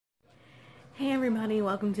Hey everybody,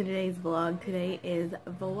 welcome to today's vlog. Today is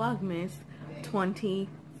Vlogmas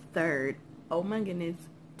 23rd. Oh my goodness,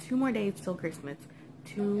 2 more days till Christmas.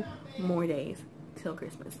 2 more days till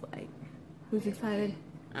Christmas. Like, who's excited?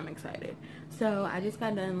 I'm excited. So I just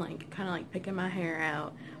got done kind of picking my hair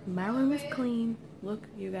out. My room is clean. Look,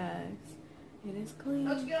 you guys, it is clean.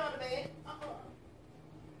 Don't you get on the bed?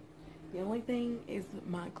 The only thing is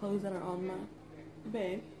my clothes that are on my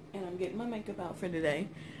bed, and I'm getting my makeup out for today.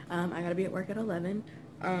 I gotta be at work at 11.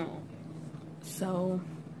 So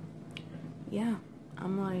yeah,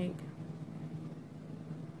 I'm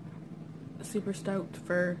super stoked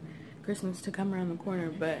for Christmas to come around the corner,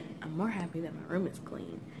 but I'm more happy that my room is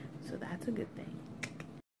clean, so that's a good thing.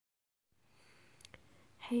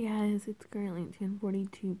 Hey guys, it's currently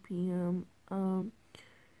 10:42 p.m.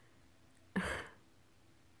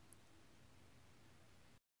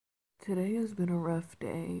 Today has been a rough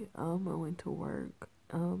day. I went to work,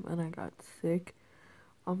 and I got sick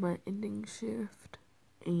on my ending shift,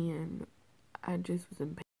 and I just was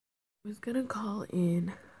in pain. I was gonna call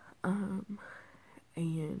in,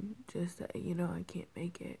 and just say, I can't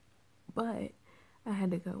make it, but I had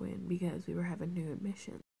to go in because we were having new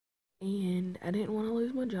admissions, and I didn't want to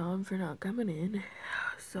lose my job for not coming in,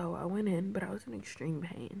 so I went in, but I was in extreme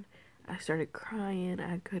pain. I started crying.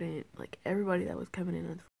 I couldn't, everybody that was coming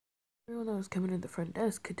in everyone that was coming at the front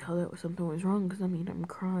desk could tell that something was wrong, because I'm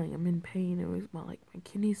crying, I'm in pain. It was my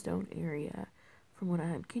kidney stone area from when I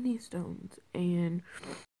had kidney stones, and I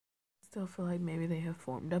still feel like maybe they have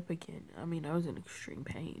formed up again. I was in extreme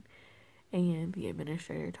pain, and the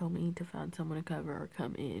administrator told me to find someone to cover or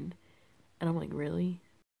come in, and I'm like, really?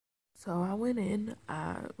 So I went in.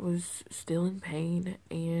 I was still in pain,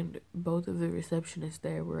 and both of the receptionists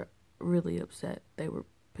there were really upset. They were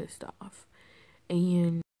pissed off,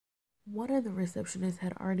 and one of the receptionists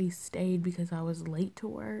had already stayed because I was late to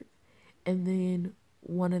work, and then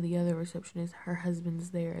one of the other receptionists, her husband's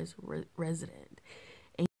there as resident,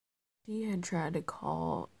 and she had tried to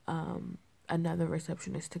call another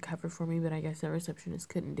receptionist to cover for me, but I guess that receptionist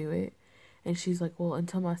couldn't do it, and she's like, well,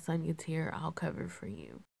 until my son gets here, I'll cover for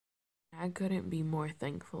you. I couldn't be more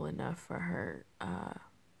thankful enough for her,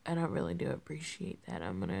 and I really do appreciate that.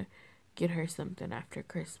 I'm gonna get her something after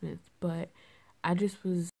Christmas, but I just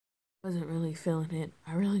wasn't really feeling it.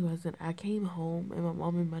 I really wasn't. I came home and my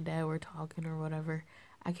mom and my dad were talking or whatever.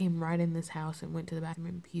 I came right in this house and went to the bathroom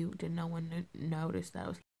and puked, and no one noticed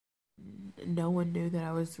that no one knew that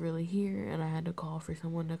I was really here, and I had to call for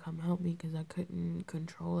someone to come help me because I couldn't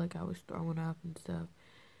control, I was throwing up and stuff.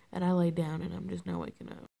 And I laid down and I'm just now waking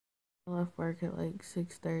up. I left work at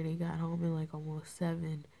 6:30, got home at almost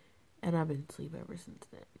 7, and I've been asleep ever since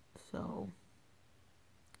then. So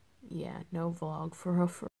yeah, no vlog for real.